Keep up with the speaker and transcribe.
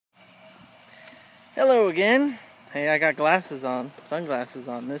Hello again. Hey, I got glasses on, sunglasses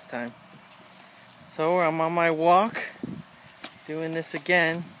on this time. So I'm on my walk, doing this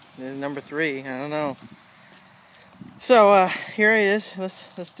again. This is number 3. I don't know. So here he is.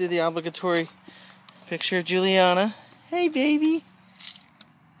 Let's do the obligatory picture of Juliana. Hey, baby.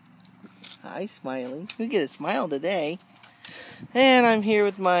 Hi, Smiley. We get a smile today. And I'm here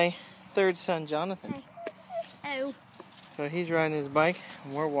with my third son, Jonathan. Hi. Oh. So he's riding his bike,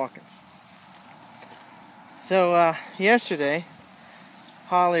 and we're walking. So yesterday,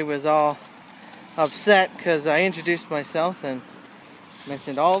 Holly was all upset because I introduced myself and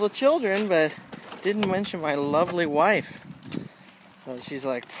mentioned all the children, but didn't mention my lovely wife. So she's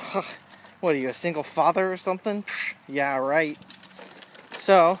like, what are you, a single father or something? Yeah, right.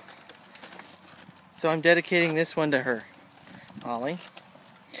 So I'm dedicating this one to her, Holly.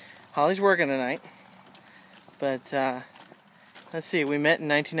 Holly's working tonight, but let's see, we met in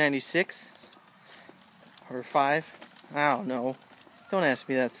 1996 or 5. I don't know. Don't ask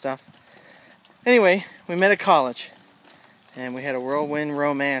me that stuff. Anyway, we met at college, and we had a whirlwind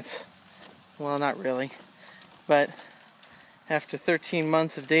romance. Well, not really, but after 13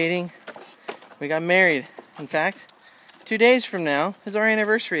 months of dating, we got married. In fact, 2 days from now is our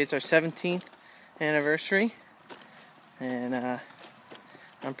anniversary. It's our 17th anniversary, and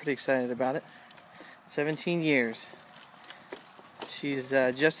I'm pretty excited about it. 17 years. She's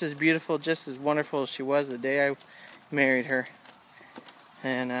just as beautiful, just as wonderful as she was the day I married her.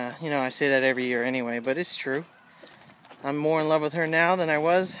 And, you know, I say that every year anyway, but it's true. I'm more in love with her now than I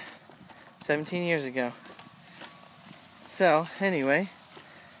was 17 years ago. So, anyway,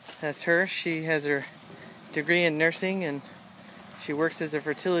 that's her. She has her degree in nursing, and she works as a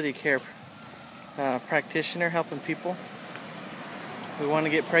fertility care practitioner, helping people who want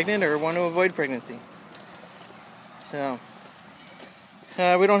to get pregnant or want to avoid pregnancy. So,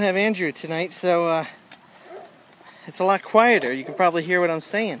 we don't have Andrew tonight, so it's a lot quieter. You can probably hear what I'm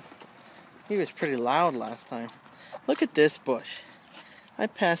saying. He was pretty loud last time. Look at this bush. I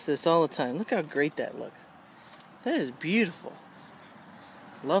pass this all the time. Look how great that looks. That is beautiful.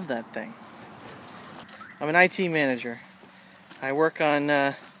 Love that thing. I'm an IT manager. I work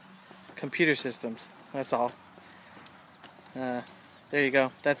on computer systems. That's all. There you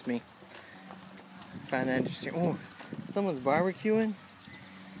go. That's me. Find that interesting. Ooh, someone's barbecuing.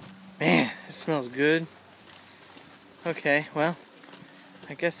 Man, it smells good. Okay, well,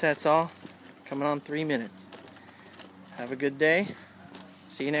 I guess that's all. Coming on 3 minutes. Have a good day.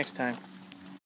 See you next time.